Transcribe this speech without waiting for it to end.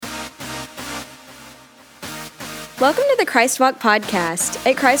Welcome to the Christ Walk podcast.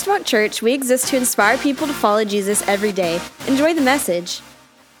 At Christ Walk Church, we exist to inspire people to follow Jesus every day. Enjoy the message.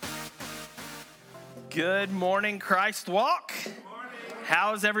 Good morning, Christ Walk. Good morning.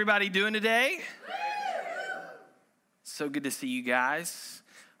 How's everybody doing today? So good to see you guys.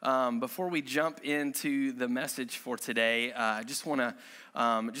 Before we jump into the message for today, I just want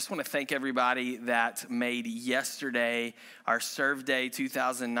to thank everybody that made yesterday, our Serve Day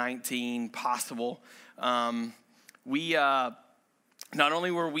 2019, possible. We not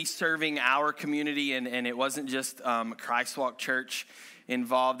only were we serving our community, and it wasn't just Christ Walk Church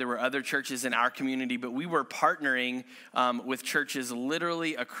involved. There were other churches in our community, but we were partnering with churches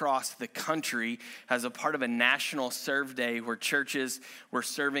literally across the country as a part of a national Serve Day where churches were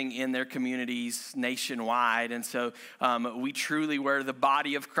serving in their communities nationwide. And so we truly were the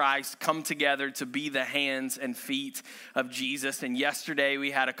body of Christ come together to be the hands and feet of Jesus. And yesterday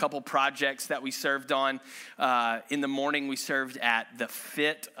we had a couple projects that we served on. In the morning we served at the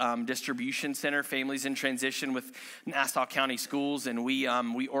FIT Distribution Center, Families in Transition with Nassau County Schools, and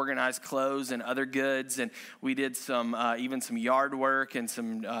we organized clothes and other goods, and we did some even some yard work and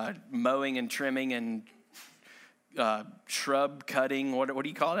some mowing and trimming and shrub cutting. What do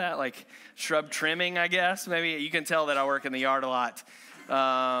you call that? Like shrub trimming, I guess. Maybe you can tell that I work in the yard a lot.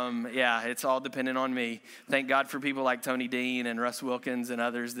 Yeah, it's all dependent on me. Thank God for people like Tony Dean and Russ Wilkins and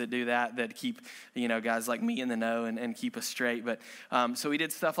others that do that keep, guys like me in the know and keep us straight. But so we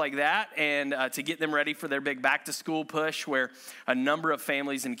did stuff like that, and to get them ready for their big back to school push, where a number of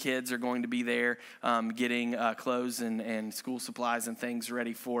families and kids are going to be there getting clothes and school supplies and things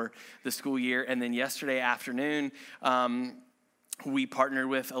ready for the school year. And then yesterday afternoon, we partnered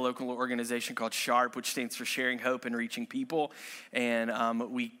with a local organization called SHARP, which stands for Sharing Hope and Reaching People. And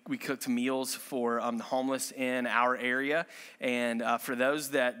we cooked meals for the homeless in our area. And for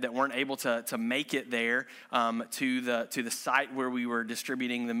those that weren't able to make it there to the site where we were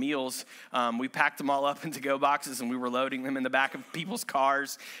distributing the meals, we packed them all up into go boxes, and we were loading them in the back of people's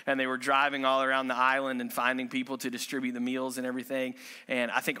cars. And they were driving all around the island and finding people to distribute the meals and everything. And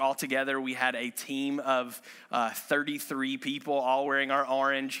I think altogether we had a team of 33 people, all wearing our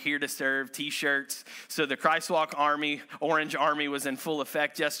orange Here to Serve t-shirts. So the Christ Walk Army, Orange Army, was in full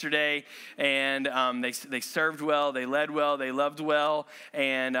effect yesterday, and they served well, they led well, they loved well,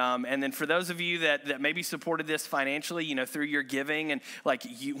 and then for those of you that maybe supported this financially, through your giving, and like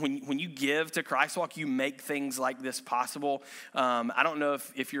when you give to Christ Walk, you make things like this possible. I don't know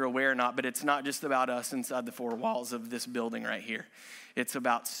if you're aware or not, but it's not just about us inside the four walls of this building right here. It's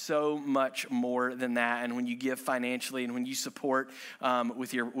about so much more than that. And when you give financially and when you support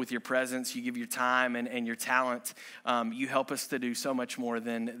with your presence, you give your time and your talent, you help us to do so much more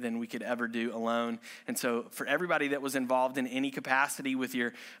than we could ever do alone. And so for everybody that was involved in any capacity with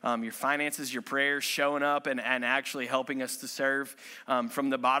your finances, your prayers, showing up and actually helping us to serve, from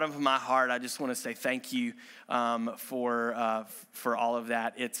the bottom of my heart, I just want to say thank you for all of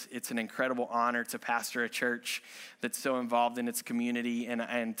that. It's an incredible honor to pastor a church that's so involved in its community.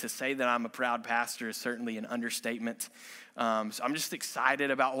 And to say that I'm a proud pastor is certainly an understatement. So I'm just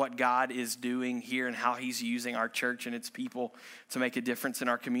excited about what God is doing here and how he's using our church and its people to make a difference in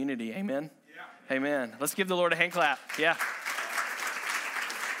our community. Amen? Yeah. Amen. Let's give the Lord a hand clap. Yeah.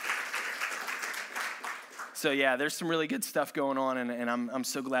 So yeah, there's some really good stuff going on, and I'm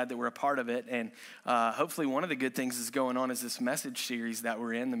so glad that we're a part of it. And hopefully one of the good things that's going on is this message series that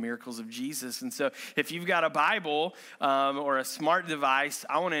we're in, The Miracles of Jesus. And so if you've got a Bible or a smart device,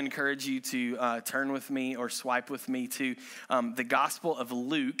 I want to encourage you to turn with me or swipe with me to the Gospel of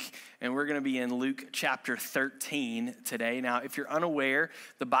Luke. And we're going to be in Luke chapter 13 today. Now, if you're unaware,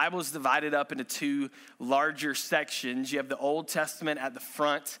 the Bible is divided up into two larger sections. You have the Old Testament at the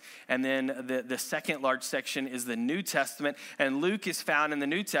front, and then the second large section is the New Testament. And Luke is found in the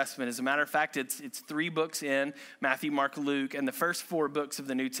New Testament. As a matter of fact, it's 3 books in, Matthew, Mark, Luke. And the first 4 books of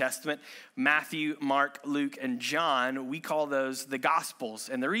the New Testament, Matthew, Mark, Luke, and John, we call those the Gospels.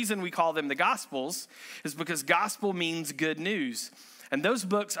 And the reason we call them the Gospels is because gospel means good news. And those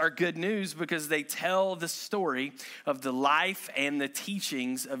books are good news because they tell the story of the life and the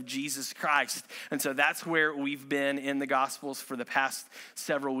teachings of Jesus Christ. And so that's where we've been in the Gospels for the past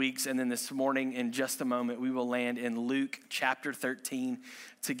several weeks. And then this morning, in just a moment, we will land in Luke chapter 13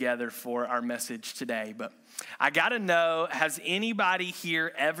 together for our message today. But I gotta know, has anybody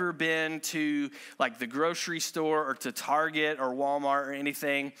here ever been to like the grocery store or to Target or Walmart or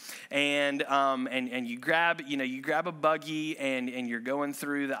anything, and you grab a buggy and you're going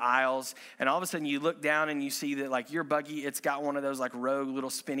through the aisles, and all of a sudden you look down and you see that like your buggy, it's got one of those like rogue little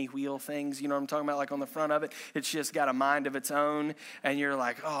spinny wheel things, you know what I'm talking about, like on the front of it, it's just got a mind of its own, and you're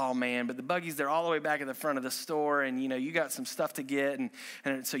like, oh man, but the buggies, they're all the way back at the front of the store, and you got some stuff to get,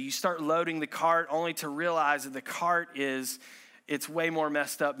 and so you start loading the cart only to realize that the cart it's way more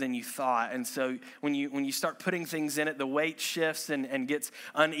messed up than you thought. And so when you start putting things in it, the weight shifts and gets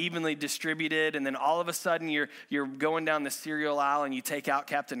unevenly distributed, and then all of a sudden you're going down the cereal aisle and you take out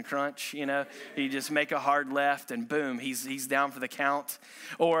Captain Crunch, you just make a hard left and boom, he's down for the count.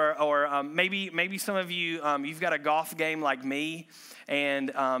 Or maybe some of you, you've got a golf game like me,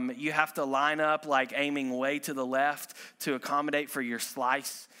 and you have to line up like aiming way to the left to accommodate for your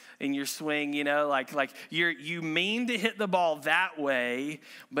slice in your swing, like you mean to hit the ball that way,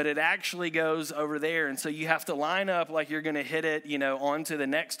 but it actually goes over there. And so you have to line up like you're going to hit it, onto the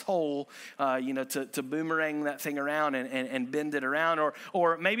next hole, to boomerang that thing around and bend it around.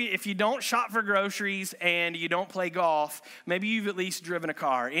 Or maybe if you don't shop for groceries and you don't play golf, maybe you've at least driven a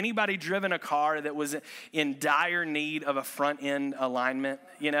car. Anybody driven a car that was in dire need of a front end alignment,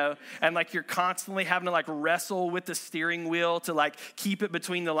 and like you're constantly having to like wrestle with the steering wheel to like keep it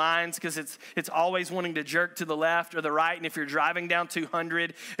between the lines, because it's always wanting to jerk to the left or the right. And if you're driving down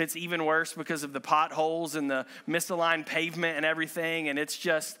 200, it's even worse because of the potholes and the misaligned pavement and everything. And it's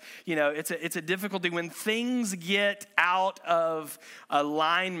just, it's a difficulty when things get out of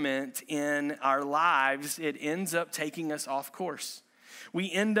alignment in our lives. It ends up taking us off course.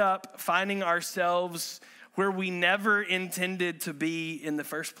 We end up finding ourselves where we never intended to be in the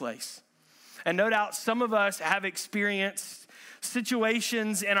first place. And no doubt some of us have experienced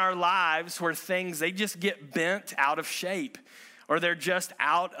situations in our lives where things, they just get bent out of shape, or they're just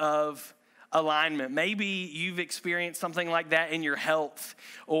out of alignment. Maybe you've experienced something like that in your health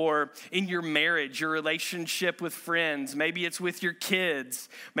or in your marriage, your relationship with friends. Maybe it's with your kids.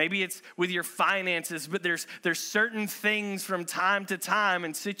 Maybe it's with your finances. But there's certain things from time to time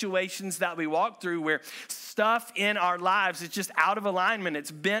and situations that we walk through where stuff in our lives is just out of alignment.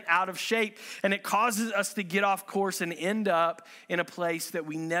 It's bent out of shape, and it causes us to get off course and end up in a place that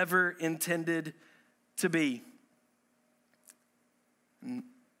we never intended to be. And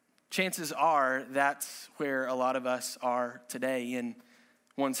chances are that's where a lot of us are today in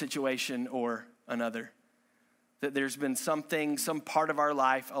one situation or another. That there's been some part of our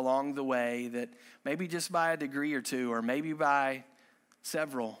life along the way that maybe just by a degree or two, or maybe by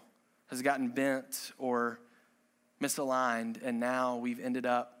several, has gotten bent or misaligned, and now we've ended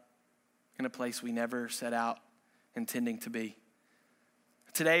up in a place we never set out intending to be.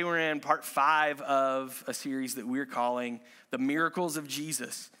 Today we're in part 5 of a series that we're calling The Miracles of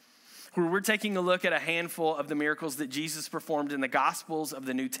Jesus, where we're taking a look at a handful of the miracles that Jesus performed in the Gospels of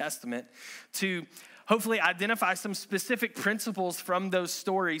the New Testament to hopefully identify some specific principles from those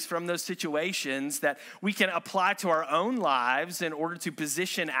stories, from those situations that we can apply to our own lives in order to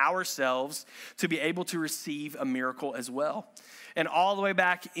position ourselves to be able to receive a miracle as well. And all the way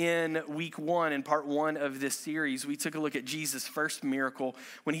back in week 1, in part 1 of this series, we took a look at Jesus' first miracle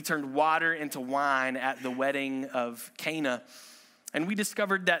when he turned water into wine at the wedding of Cana. And we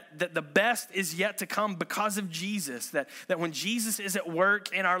discovered that the best is yet to come because of Jesus, that when Jesus is at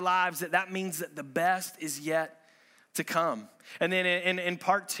work in our lives, that means that the best is yet to come. And then in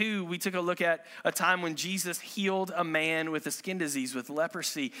part 2, we took a look at a time when Jesus healed a man with a skin disease, with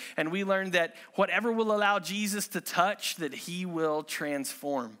leprosy. And we learned that whatever will allow Jesus to touch, that he will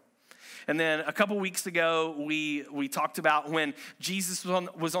transform. And then a couple weeks ago, we talked about when Jesus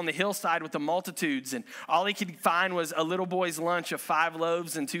was on the hillside with the multitudes, and all he could find was a little boy's lunch of 5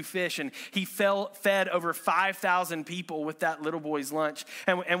 loaves and 2 fish, and he fed over 5,000 people with that little boy's lunch.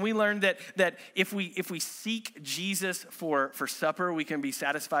 And we learned that if we seek Jesus for supper, we can be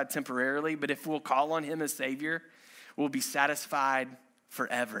satisfied temporarily, but if we'll call on him as Savior, we'll be satisfied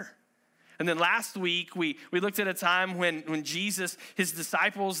forever. And then last week, we looked at a time when Jesus, his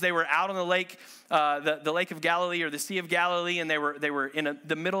disciples, they were out on the lake, the Lake of Galilee or the Sea of Galilee, and they were in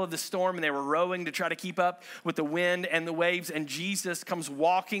the middle of the storm, and they were rowing to try to keep up with the wind and the waves, and Jesus comes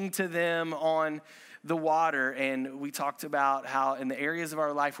walking to them on the water. And we talked about how in the areas of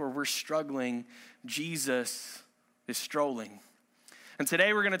our life where we're struggling, Jesus is strolling. And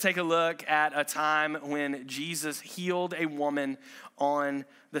today we're going to take a look at a time when Jesus healed a woman on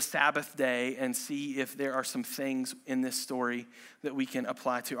the Sabbath day and see if there are some things in this story that we can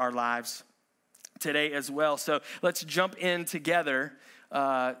apply to our lives today as well. So let's jump in together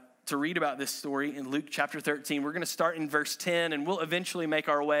to read about this story in Luke chapter 13. We're going to start in verse 10, and we'll eventually make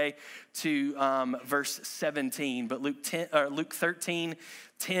our way to verse 17. But Luke 13,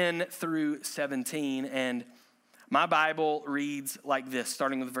 10 through 17, and my Bible reads like this,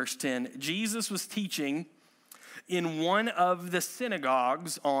 starting with verse 10. Jesus was teaching in one of the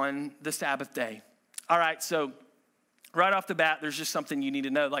synagogues on the Sabbath day. All right, so right off the bat, there's just something you need to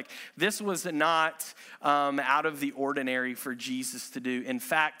know. Like, this was not out of the ordinary for Jesus to do. In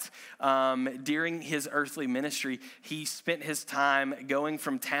fact, during his earthly ministry, he spent his time going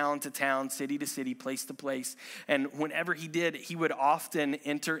from town to town, city to city, place to place. And whenever he did, he would often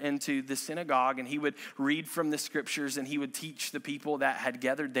enter into the synagogue and he would read from the scriptures and he would teach the people that had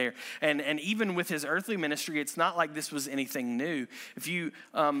gathered there. And even with his earthly ministry, it's not like this was anything new. If you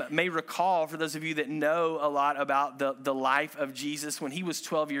may recall, for those of you that know a lot about the life of Jesus, when he was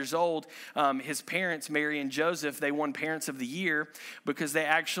 12 years old, his parents, Mary and Joseph, they won Parents of the Year because they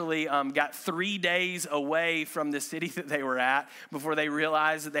actually got 3 days away from the city that they were at before they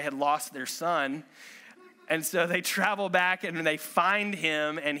realized that they had lost their son. And so they travel back and they find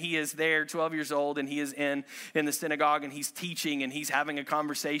him, and he is there, 12 years old, and he is in the synagogue, and he's teaching, and he's having a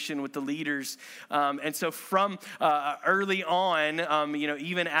conversation with the leaders. And so from early on,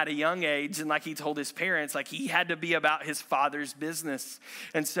 even at a young age, and like he told his parents, like he had to be about his father's business.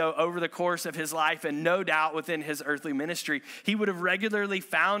 And so over the course of his life, and no doubt within his earthly ministry, he would have regularly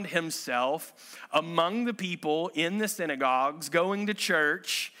found himself among the people in the synagogues, going to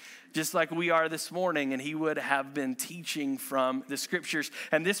church, just like we are this morning, and he would have been teaching from the scriptures.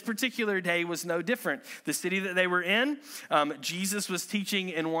 And this particular day was no different. The city that they were in, Jesus was teaching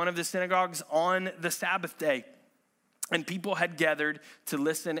in one of the synagogues on the Sabbath day. And people had gathered to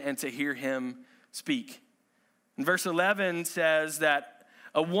listen and to hear him speak. And verse 11 says that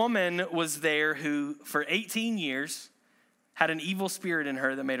a woman was there who, for 18 years, had an evil spirit in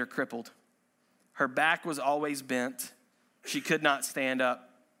her that made her crippled. Her back was always bent. She could not stand up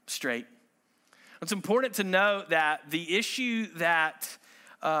straight. It's important to note that the issue that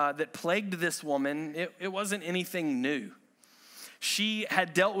plagued this woman, it wasn't anything new. She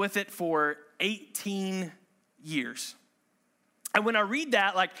had dealt with it for 18 years. And when I read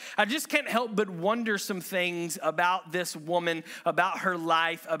that, I just can't help but wonder some things about this woman, about her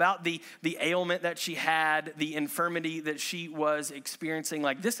life, about the ailment that she had, the infirmity that she was experiencing.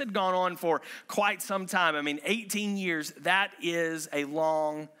 This had gone on for quite some time. 18 years, that is a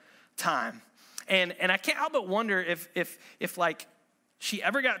long time. And I can't help but wonder if she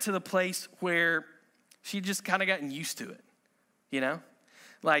ever got to the place where she just kind of gotten used to it,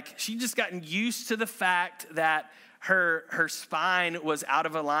 she just gotten used to the fact that her spine was out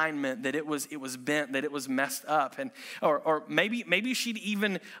of alignment, that it was bent, that it was messed up, and or maybe she'd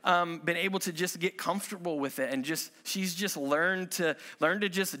even been able to just get comfortable with it, and she's just learned to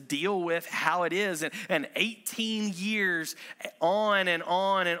just deal with how it is, and 18 years on and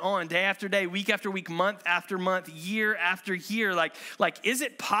on and on, day after day, week after week, month after month, year after year, is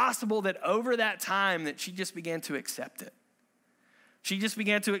it possible that over that time that she just began to accept it? She just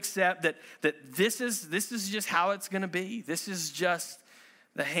began to accept that this is just how it's going to be. This is just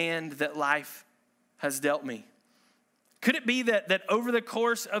the hand that life has dealt me. Could it be that over the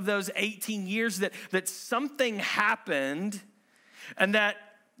course of those 18 years that something happened, and that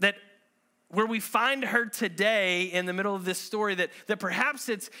where we find her today in the middle of this story, that perhaps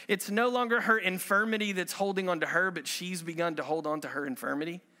it's no longer her infirmity that's holding on to her, but she's begun to hold on to her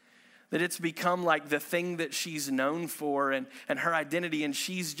infirmity? That it's become the thing that she's known for and her identity, and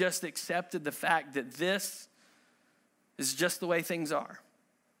she's just accepted the fact that this is just the way things are.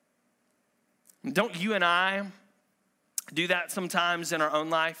 Don't you and I do that sometimes in our own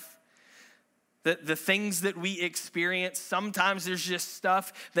life? The things that we experience, sometimes there's just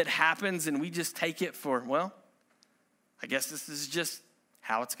stuff that happens and we just take it for, well, I guess this is just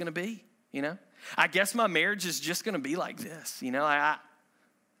how it's gonna be, I guess my marriage is just gonna be like this,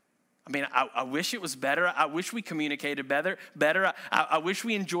 I wish it was better. I wish we communicated better. I wish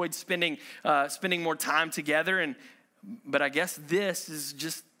we enjoyed spending more time together. But I guess this is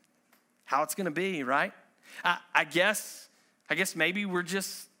just how it's going to be, right? I guess maybe we're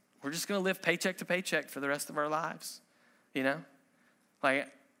just going to live paycheck to paycheck for the rest of our lives. This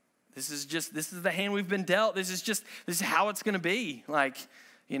is the hand we've been dealt. This is how it's going to be. For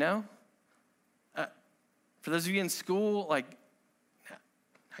those of you in school,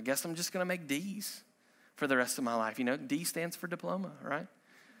 I guess I'm just going to make D's for the rest of my life. D stands for diploma, right?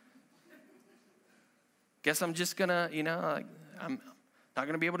 Guess I'm just going to, I'm not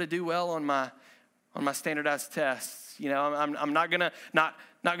going to be able to do well on my on my standardized tests. You know, I'm not gonna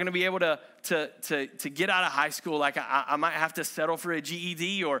be able to get out of high school. Like I might have to settle for a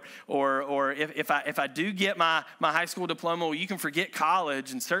GED, or if I do get my high school diploma, well, you can forget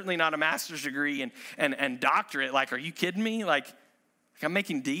college, and certainly not a master's degree and doctorate. Like, are you kidding me? Like I'm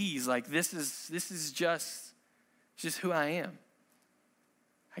making D's. Like this is just who I am.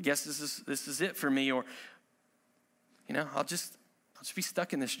 I guess this is it for me, or you know, I'll just be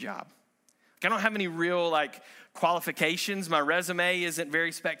stuck in this job. Like, I don't have any real like qualifications. My resume isn't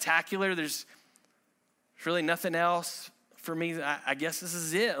very spectacular. There's really nothing else for me. I guess this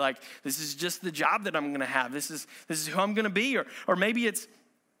is it. Like, this is just the job that I'm going to have. This is who I'm going to be. Or maybe it's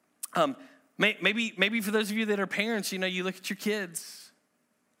maybe for those of you that are parents, you know, you look at your kids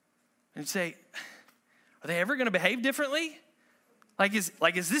and say, are they ever going to behave differently? Like is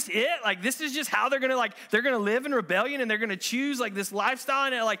this it? Like, this is just how they're going to live in rebellion, and they're going to choose like this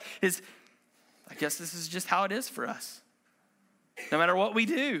lifestyle, and I guess this is just how it is for us. No matter what we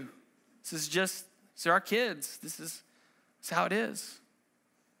do, it's our kids. This is how it is.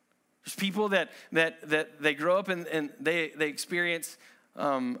 There's people that they grow up and they experience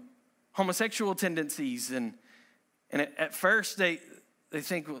homosexual tendencies, and at first they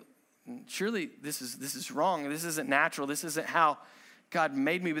think, well, surely this is wrong. This isn't natural. This isn't how God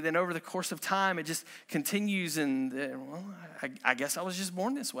made me. But then over the course of time, it just continues, and well, I guess I was just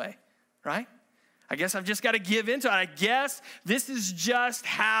born this way, right? I guess I've just got to give into it. I guess this is just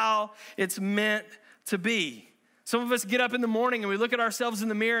how it's meant to be. Some of us get up in the morning and we look at ourselves in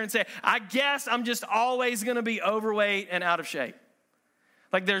the mirror and say, I guess I'm just always going to be overweight and out of shape.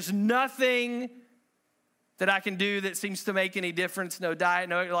 Like, there's nothing that I can do that seems to make any difference. No diet,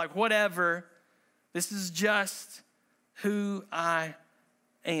 no, like whatever. This is just who I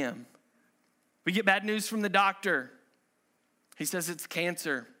am. We get bad news from the doctor. He says it's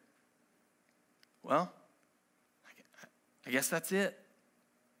cancer. Well, I guess that's it.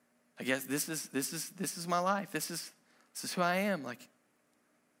 I guess this is my life. This is who I am. Like,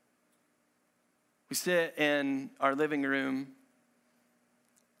 we sit in our living room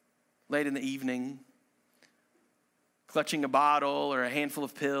late in the evening, clutching a bottle or a handful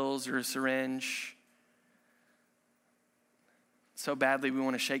of pills or a syringe. So badly we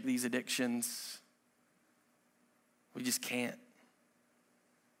want to shake these addictions. We just can't.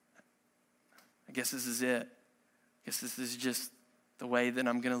 I guess this is it. I guess this is just the way that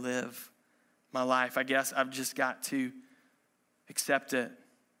I'm going to live my life. I guess I've just got to accept it.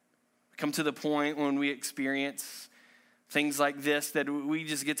 Come to the point when we experience things like this that we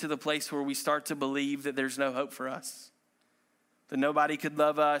just get to the place where we start to believe that there's no hope for us, that nobody could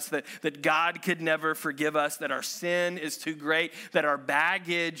love us, that God could never forgive us, that our sin is too great, that our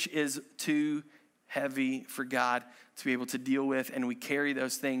baggage is too heavy for God to be able to deal with, and we carry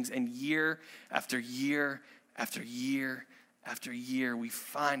those things, and year after year after year after year, we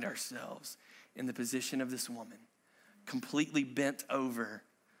find ourselves in the position of this woman, completely bent over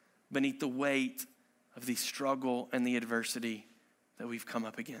beneath the weight of the struggle and the adversity that we've come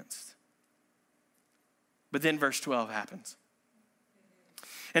up against. But then verse 12 happens.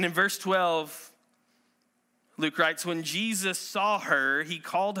 And in verse 12, Luke writes, when Jesus saw her, he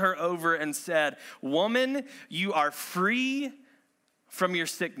called her over and said, "Woman, you are free from your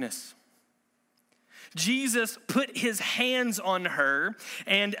sickness." Jesus put his hands on her,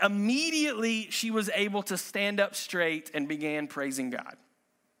 and immediately she was able to stand up straight and began praising God.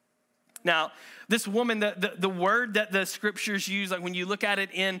 Now, this woman, the word that the scriptures use, like when you look at it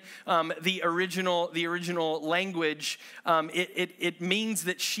in the original language, it means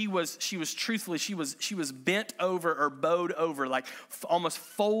that she was truthfully, she was bent over or bowed over, like almost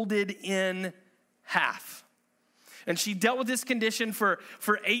folded in half. And she dealt with this condition for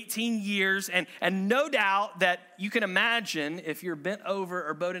 18 years, and no doubt that you can imagine, if you're bent over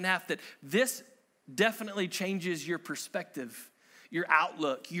or bowed in half, that this definitely changes your perspective, your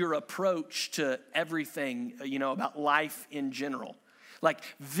outlook, your approach to everything, about life in general. Like,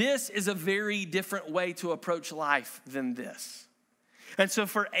 this is a very different way to approach life than this. And so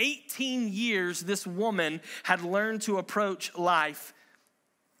for 18 years, this woman had learned to approach life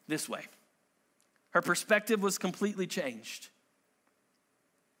this way. Her perspective was completely changed.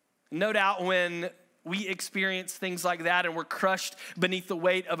 No doubt when we experience things like that and we're crushed beneath the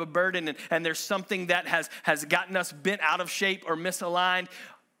weight of a burden, and there's something that has gotten us bent out of shape or misaligned,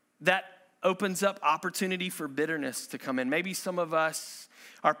 that opens up opportunity for bitterness to come in. Maybe some of us,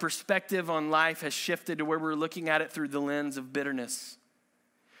 our perspective on life has shifted to where we're looking at it through the lens of bitterness.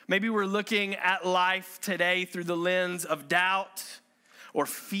 Maybe we're looking at life today through the lens of doubt or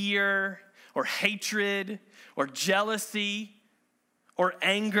fear or hatred or jealousy or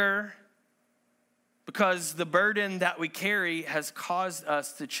anger. because the burden that we carry has caused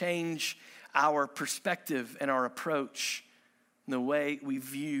us to change our perspective and our approach, and the way we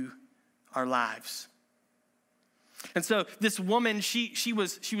view our lives. And so this woman, she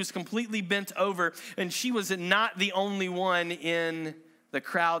was completely bent over, and she was not the only one in the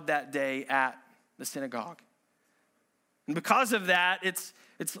crowd that day at the synagogue. And because of that,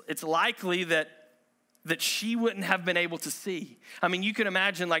 it's likely that she wouldn't have been able to see. I mean, you can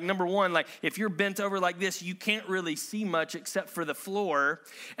imagine, like, number one, like, if you're bent over like this, you can't really see much except for the floor.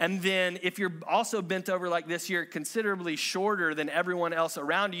 And then if you're also bent over like this, you're considerably shorter than everyone else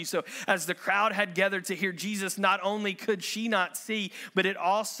around you. So as the crowd had gathered to hear Jesus, not only could she not see, but it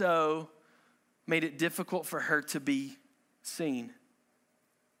also made it difficult for her to be seen.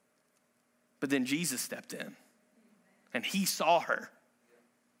 But then Jesus stepped in, and he saw her.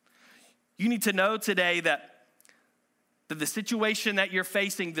 You need to know today that the situation that you're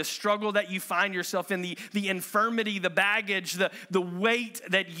facing, the struggle that you find yourself in, the infirmity, the baggage, the weight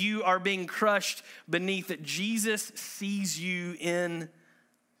that you are being crushed beneath, that Jesus sees you in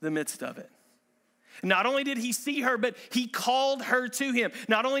the midst of it. Not only did he see her, but he called her to him.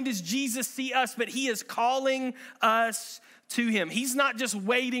 Not only does Jesus see us, but he is calling us to him. He's not just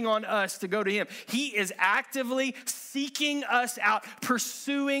waiting on us to go to him. He is actively seeking us out,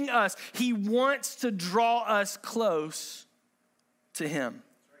 pursuing us. He wants to draw us close to him.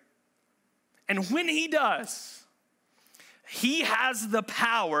 And when he does, he has the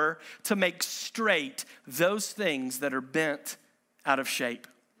power to make straight those things that are bent out of shape.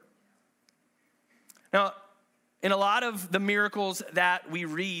 Now, in a lot of the miracles that we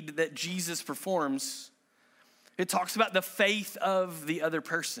read that Jesus performs, it talks about the faith of the other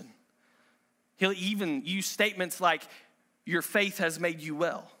person. He'll even use statements like, your faith has made you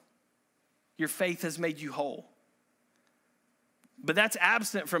well. Your faith has made you whole. But that's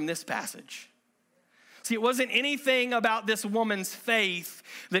absent from this passage. See, it wasn't anything about this woman's faith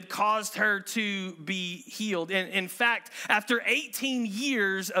that caused her to be healed. In fact, after 18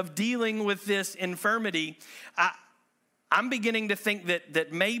 years of dealing with this infirmity, I'm beginning to think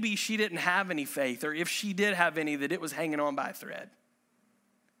that maybe she didn't have any faith, or if she did have any, that it was hanging on by a thread.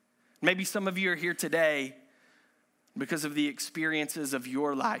 Maybe some of you are here today because of the experiences of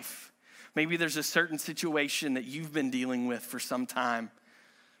your life. Maybe there's a certain situation that you've been dealing with for some time,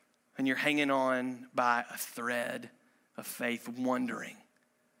 and you're hanging on by a thread of faith, wondering,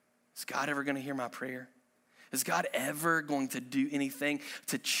 is God ever going to hear my prayer? Is God ever going to do anything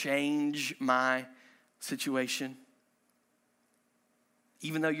to change my situation?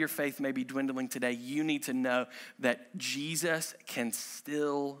 Even though your faith may be dwindling today, you need to know that Jesus can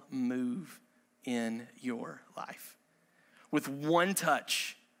still move in your life. With one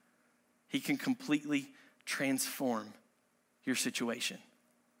touch, he can completely transform your situation.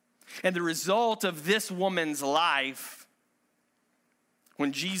 And the result of this woman's life,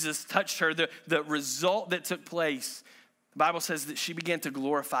 when Jesus touched her, the result that took place, the Bible says that she began to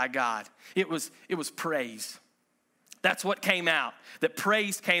glorify God. It was praise. That's what came out, that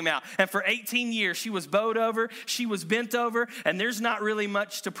praise came out. And for 18 years, she was bowed over, she was bent over, and there's not really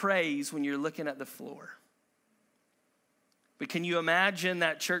much to praise when you're looking at the floor. But can you imagine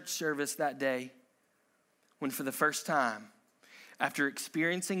that church service that day when for the first time, after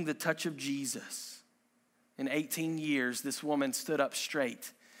experiencing the touch of Jesus in 18 years, this woman stood up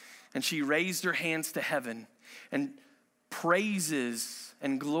straight and she raised her hands to heaven, and praises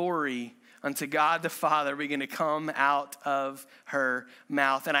and glory unto God the Father began to come out of her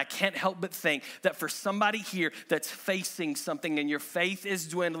mouth. And I can't help but think that for somebody here that's facing something and your faith is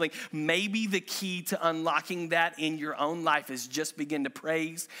dwindling, maybe the key to unlocking that in your own life is just begin to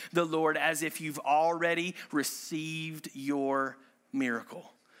praise the Lord as if you've already received your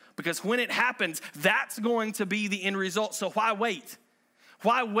miracle. Because when it happens, that's going to be the end result. So why wait?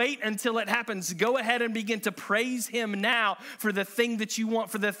 Why wait until it happens? Go ahead and begin to praise him now for the thing that you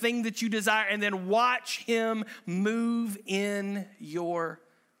want, for the thing that you desire, and then watch him move in your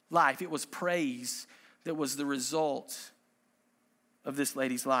life. It was praise that was the result of this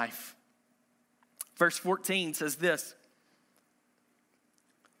lady's life. Verse 14 says this.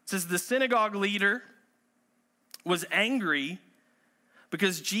 It says, the synagogue leader was angry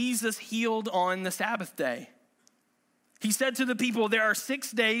because Jesus healed on the Sabbath day. He said to the people, there are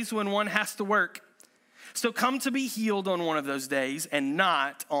 6 days when one has to work. So come to be healed on one of those days and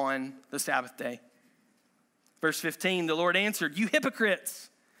not on the Sabbath day. Verse 15, the Lord answered, you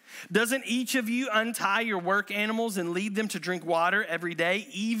hypocrites, doesn't each of you untie your work animals and lead them to drink water every day,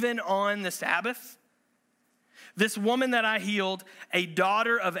 even on the Sabbath? This woman that I healed, a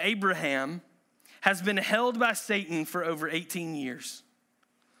daughter of Abraham, has been held by Satan for over 18 years.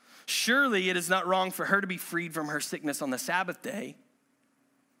 Surely it is not wrong for her to be freed from her sickness on the Sabbath day.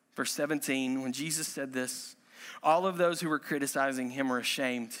 Verse 17, when Jesus said this, all of those who were criticizing him were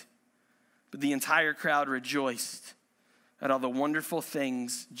ashamed, but the entire crowd rejoiced at all the wonderful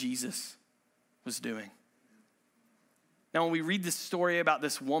things Jesus was doing. Now, when we read this story about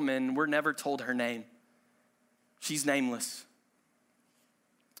this woman, we're never told her name. She's nameless.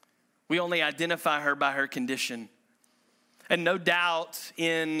 We only identify her by her condition. And no doubt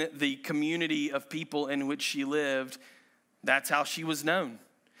in the community of people in which she lived, that's how she was known.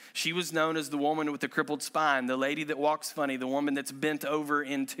 She was known as the woman with the crippled spine, the lady that walks funny, the woman that's bent over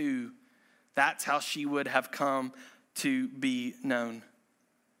in two. That's how she would have come to be known.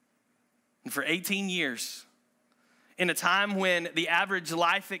 And for 18 years, in a time when the average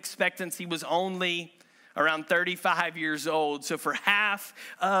life expectancy was only around 35 years old, so for half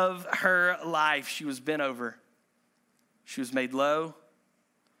of her life, she was bent over. She was made low.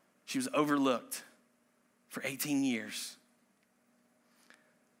 She was overlooked for 18 years.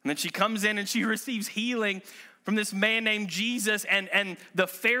 And then she comes in and she receives healing from this man named Jesus, and the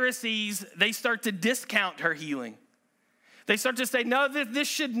Pharisees, they start to discount her healing. They start to say, no, this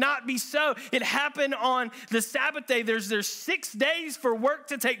should not be so. It happened on the Sabbath day. There's 6 days for work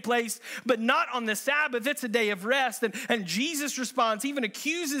to take place, but not on the Sabbath. It's a day of rest. And Jesus responds, even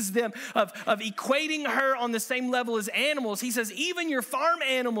accuses them of equating her on the same level as animals. He says, even your farm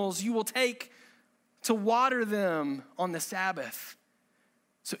animals you will take to water them on the Sabbath.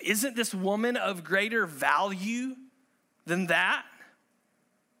 So isn't this woman of greater value than that?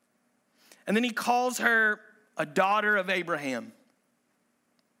 And then he calls her a daughter of Abraham.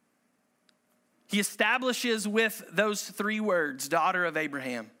 He establishes with those 3 words, daughter of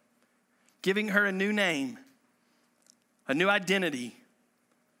Abraham, giving her a new name, a new identity.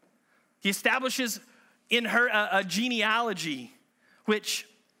 He establishes in her a genealogy, which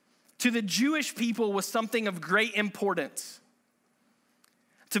to the Jewish people was something of great importance.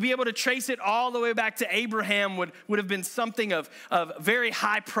 To be able to trace it all the way back to Abraham would have been something of very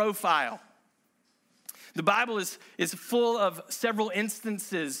high profile. The Bible is full of several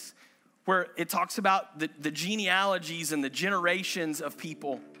instances where it talks about the genealogies and the generations of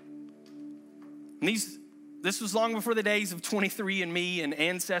people. And this was long before the days of 23andMe and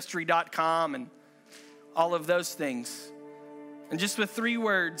Ancestry.com and all of those things. And just with 3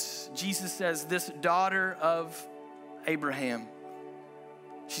 words, Jesus says, this daughter of Abraham,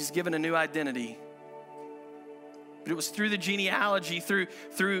 she's given a new identity. But it was through the genealogy, through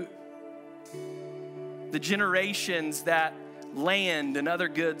the generations that land and other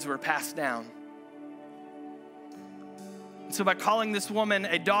goods were passed down. And so by calling this woman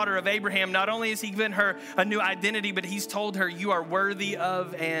a daughter of Abraham, not only has he given her a new identity, but he's told her, you are worthy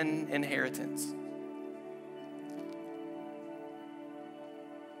of an inheritance.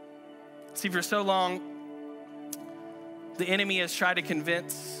 See, for so long, the enemy has tried to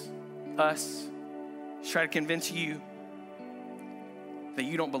convince us, he's tried to convince you that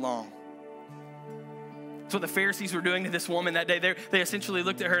you don't belong. That's what the Pharisees were doing to this woman that day. They essentially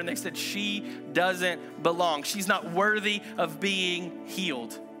looked at her and they said, she doesn't belong. She's not worthy of being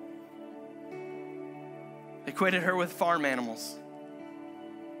healed. They equated her with farm animals.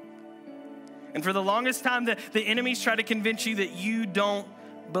 And for the longest time, the enemies tried to convince you that you don't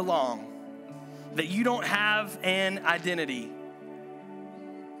belong, that you don't have an identity.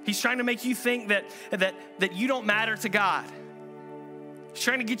 He's trying to make you think that you don't matter to God. He's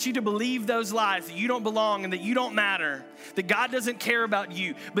trying to get you to believe those lies, that you don't belong and that you don't matter, that God doesn't care about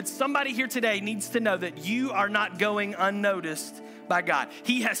you. But somebody here today needs to know that you are not going unnoticed by God.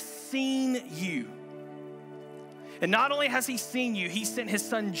 He has seen you. And not only has he seen you, he sent his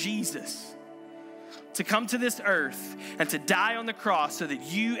son Jesus to come to this earth and to die on the cross so that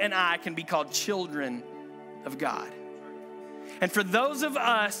you and I can be called children of God. And for those of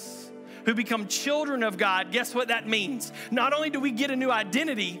us who become children of God, guess what that means? Not only do we get a new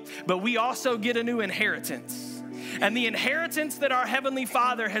identity, but we also get a new inheritance. And the inheritance that our Heavenly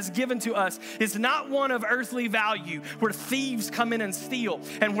Father has given to us is not one of earthly value, where thieves come in and steal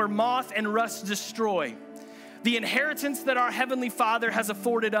and where moth and rust destroy. The inheritance that our Heavenly Father has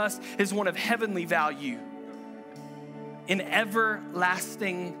afforded us is one of heavenly value, in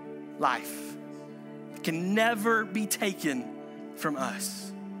everlasting life. It can never be taken from us.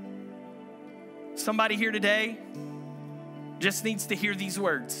 Somebody here today just needs to hear these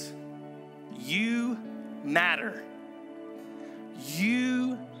words. You matter.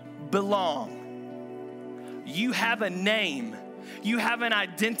 You belong. You have a name. You have an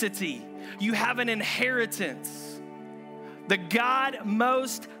identity. You have an inheritance. The God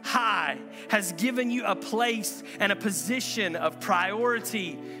Most high has given you a place and a position of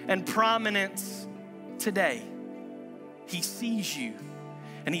priority and prominence today. He sees you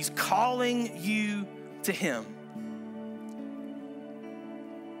and he's calling you to him.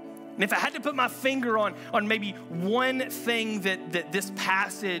 And if I had to put my finger on maybe one thing that this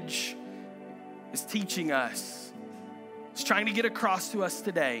passage is teaching us, it's trying to get across to us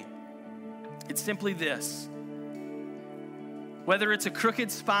today, it's simply this. Whether it's a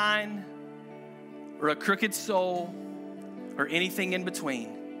crooked spine or a crooked soul or anything in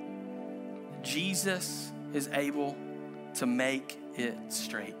between, Jesus is able to make it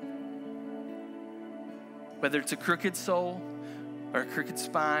straight. Whether it's a crooked soul or a crooked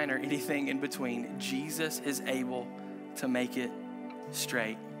spine or anything in between, Jesus is able to make it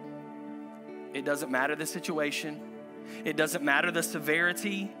straight. It doesn't matter the situation. It doesn't matter the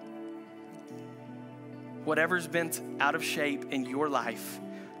severity. Whatever's been out of shape in your life,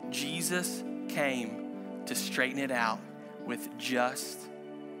 Jesus came to straighten it out with just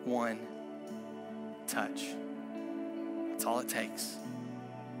one touch. That's all it takes.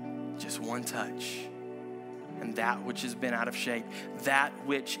 Just one touch. And that which has been out of shape, that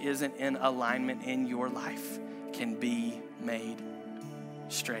which isn't in alignment in your life, can be made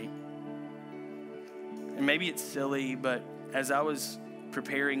straight. And maybe it's silly, but as I was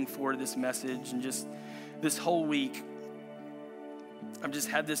preparing for this message and just this whole week, I've just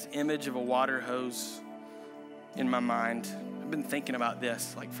had this image of a water hose in my mind. I've been thinking about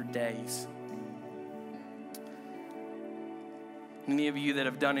this like for days. Any of you that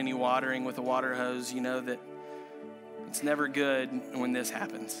have done any watering with a water hose, you know that it's never good when this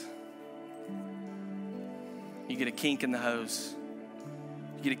happens. You get a kink in the hose.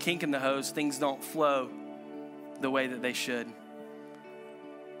 You get a kink in the hose, things don't flow the way that they should.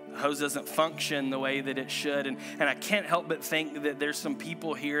 The hose doesn't function the way that it should. And I can't help but think that there's some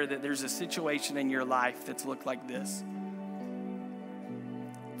people here, that there's a situation in your life that's looked like this.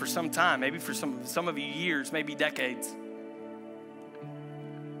 For some time, maybe for some of you years, maybe decades.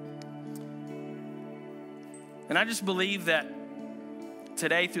 And I just believe that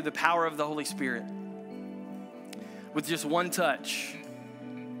today, through the power of the Holy Spirit, with just one touch,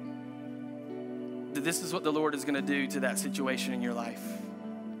 that this is what the Lord is going to do to that situation in your life.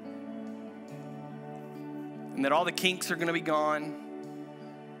 And that all the kinks are going to be gone.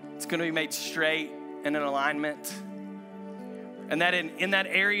 It's going to be made straight and in alignment. And that in that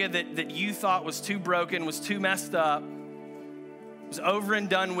area that you thought was too broken, was too messed up, was over and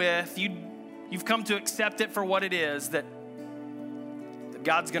done with, you've come to accept it for what it is, that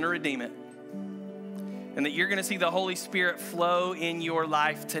God's going to redeem it. And that you're going to see the Holy Spirit flow in your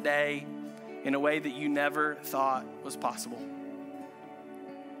life today in a way that you never thought was possible.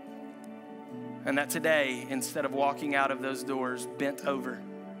 And that today, instead of walking out of those doors bent over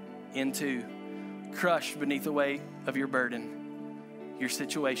into, crushed beneath the weight of your burden, your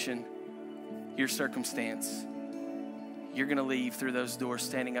situation, your circumstance, you're going to leave through those doors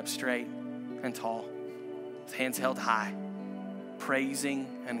standing up straight and tall, with hands held high, praising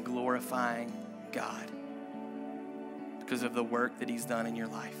and glorifying God because of the work that he's done in your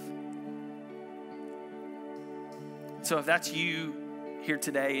life. So if that's you here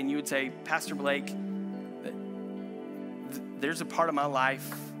today and you would say, Pastor Blake, there's a part of my life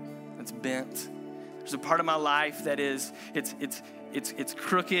that's bent. There's a part of my life that is, it's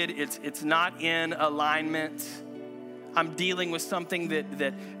crooked. It's not in alignment. I'm dealing with something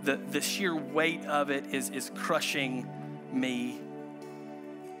that the sheer weight of it is crushing me.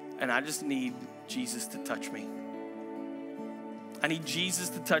 And I just need Jesus to touch me. I need Jesus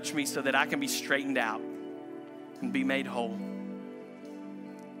to touch me so that I can be straightened out and be made whole.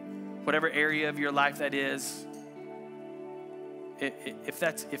 Whatever area of your life that is, if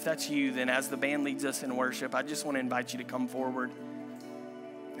that's you, then as the band leads us in worship, I just want to invite you to come forward.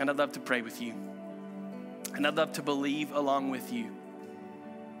 And I'd love to pray with you. And I'd love to believe along with you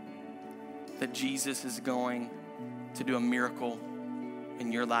that Jesus is going to do a miracle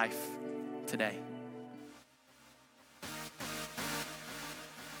in your life today.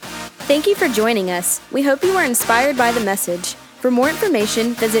 Thank you for joining us. We hope you were inspired by the message. For more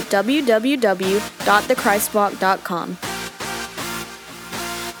information, visit www.thechristwalk.com.